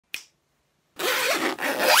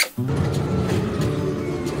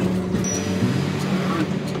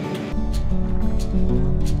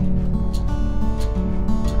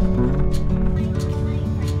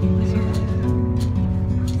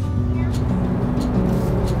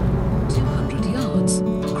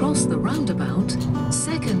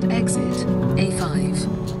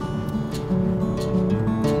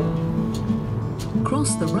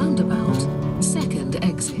Cross the roundabout, second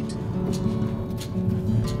exit.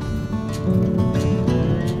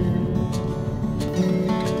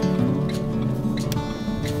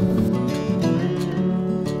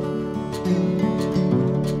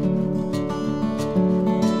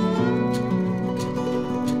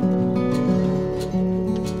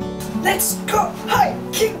 Let's go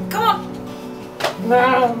hiking! Come on!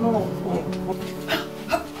 No.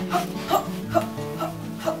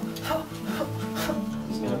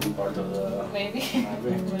 Maybe.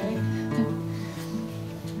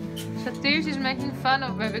 Sotiris is making fun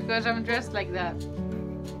of me because I'm dressed like that.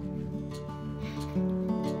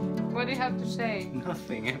 What do you have to say?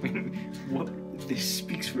 Nothing. I mean, what? This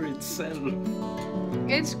speaks for itself.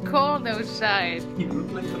 It's cold outside. You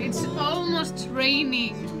look like a... It's almost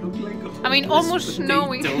raining. You look like a... I mean, almost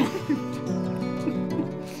snowing.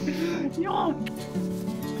 Yeah.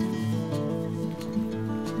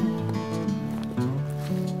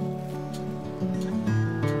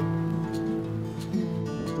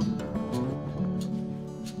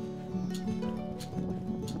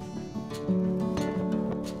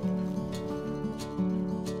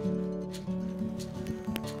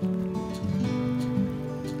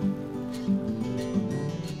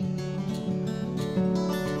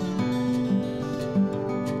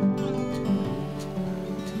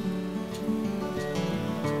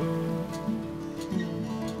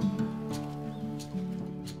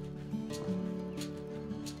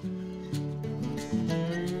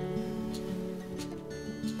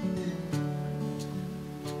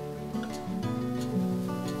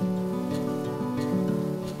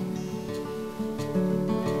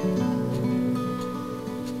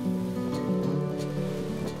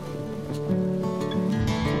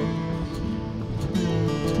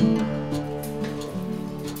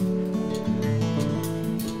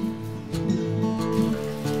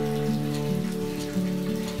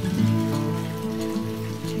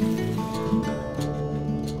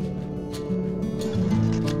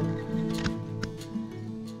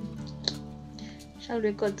 Shall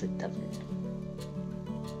we go to the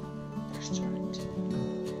restaurant?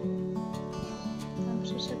 I'm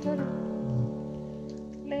so sorry.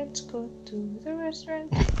 Let's go to the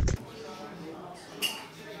restaurant.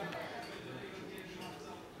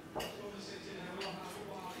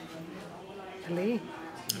 Ali?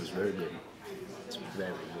 It was very good. It's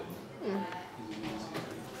very good.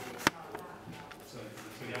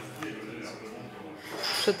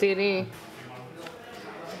 Sotiris.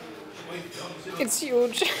 It's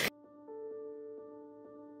huge.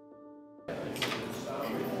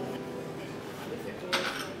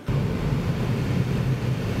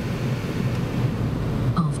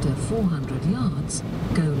 After 400 yards,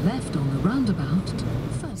 go left on the roundabout.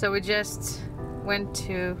 So we just went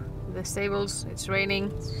to the stables. It's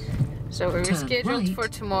raining, so we're Turn scheduled right, for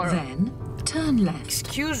tomorrow. Then turn left.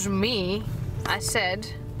 Excuse me, I said.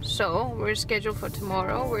 So we're scheduled for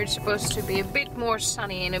tomorrow. We're supposed to be a bit more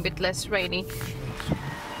sunny and a bit less rainy.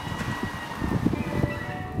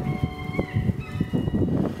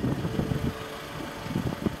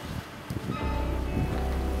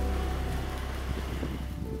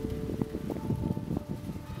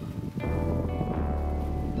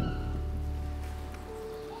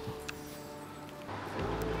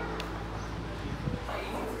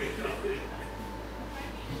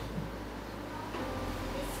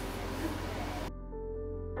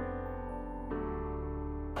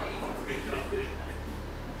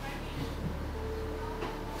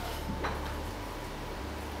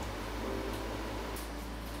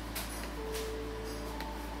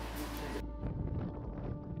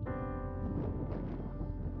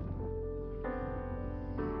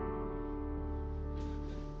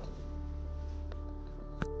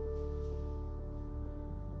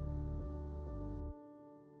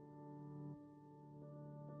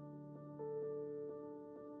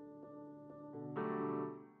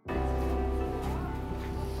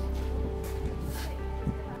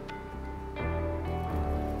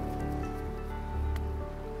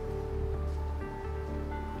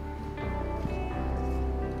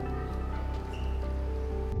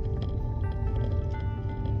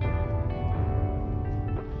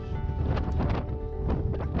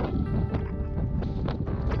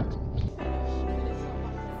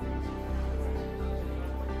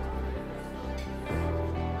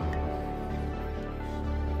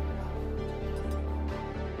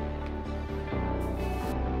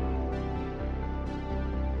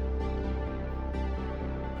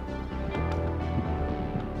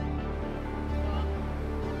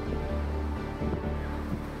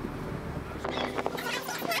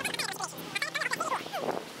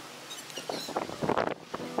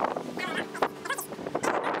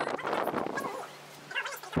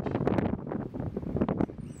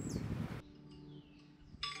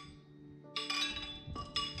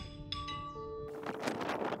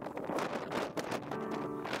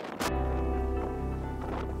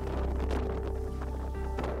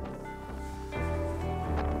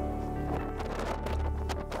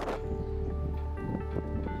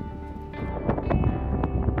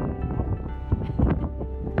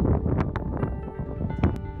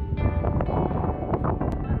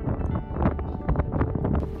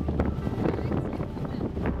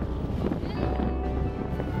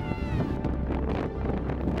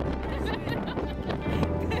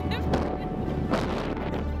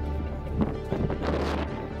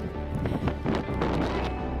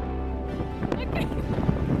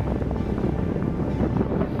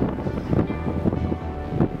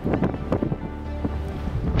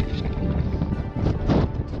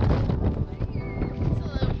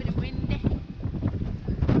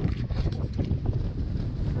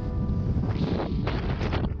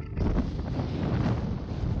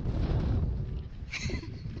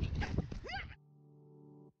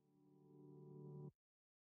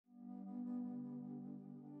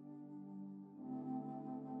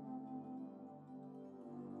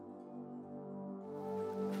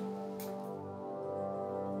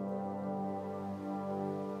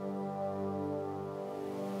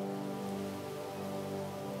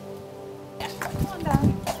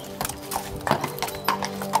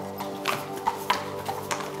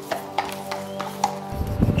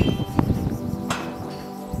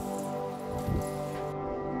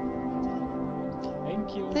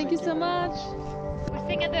 much. We're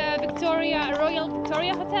staying at the Royal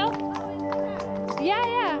Victoria Hotel.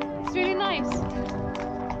 Yeah, it's really nice.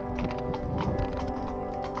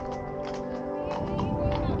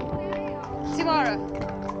 Tomorrow.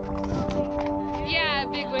 Yeah,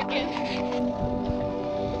 big weekend.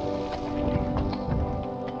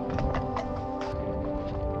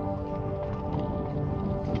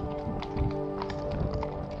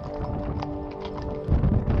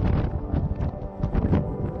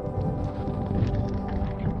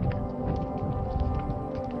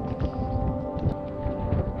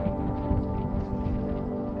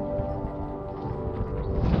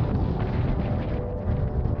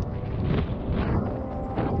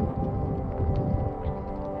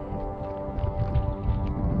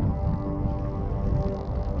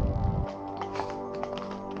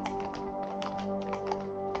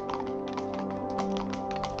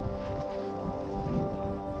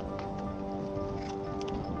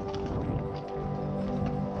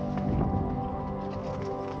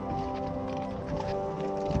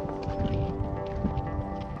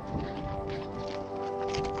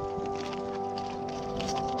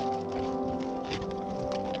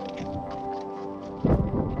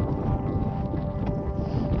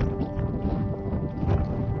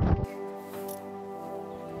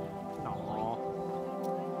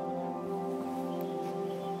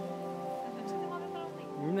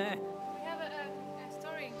 Nah. We have a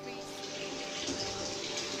story in Greece.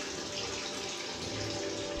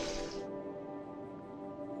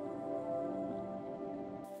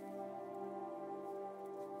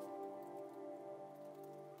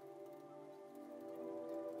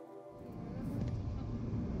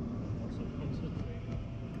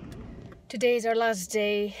 Today is our last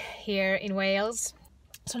day here in Wales.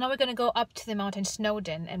 So now we're gonna go up to the mountain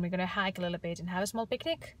Snowdon and we're gonna hike a little bit and have a small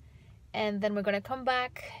picnic. And then we're gonna come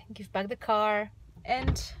back, give back the car,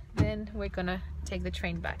 and then we're gonna take the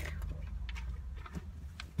train back.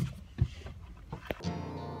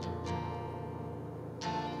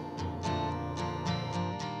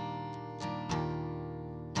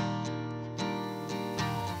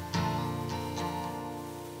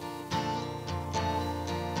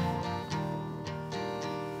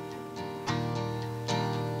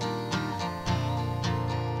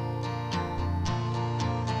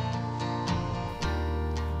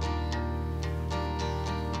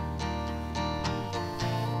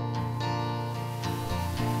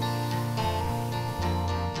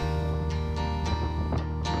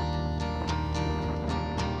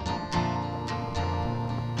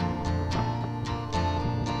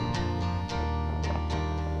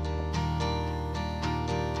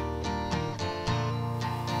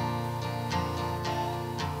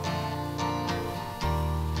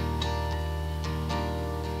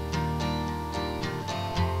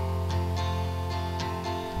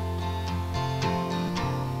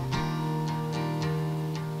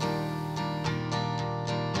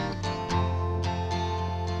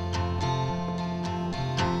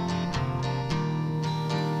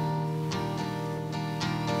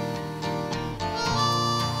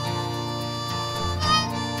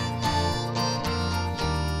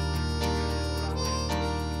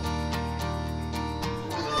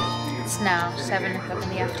 It's now 7 o'clock in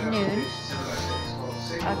the afternoon.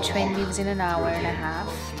 Our train leaves in an hour and a half.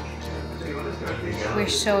 We're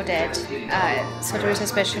so dead. Sotiris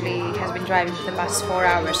especially has been driving for the past 4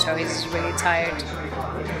 hours, so he's really tired.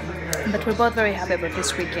 But we're both very happy about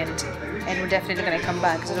this weekend, and we're definitely going to come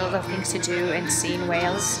back. There's a lot of things to do and see in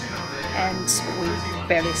Wales, and we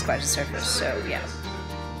barely scratched the surface, so yeah.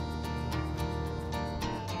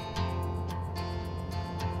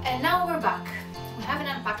 And now we're back. We haven't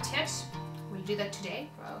unpacked yet. We'll do that today,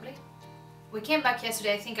 probably. We came back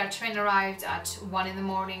yesterday. I think our train arrived at 1 in the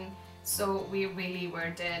morning, so we really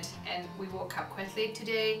were dead, and we woke up quite late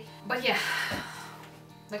today. But yeah,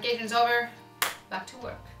 vacation's over, back to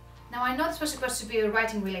work. Now I know this was supposed to be a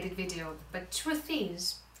writing related video, but truth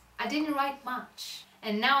is, I didn't write much.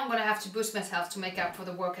 And now I'm gonna have to boost myself to make up for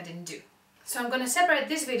the work I didn't do. So I'm gonna separate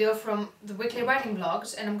this video from the weekly writing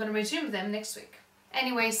vlogs, and I'm gonna resume them next week.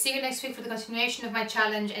 Anyway, see you next week for the continuation of my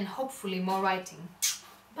challenge and hopefully more writing.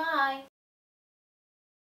 Bye!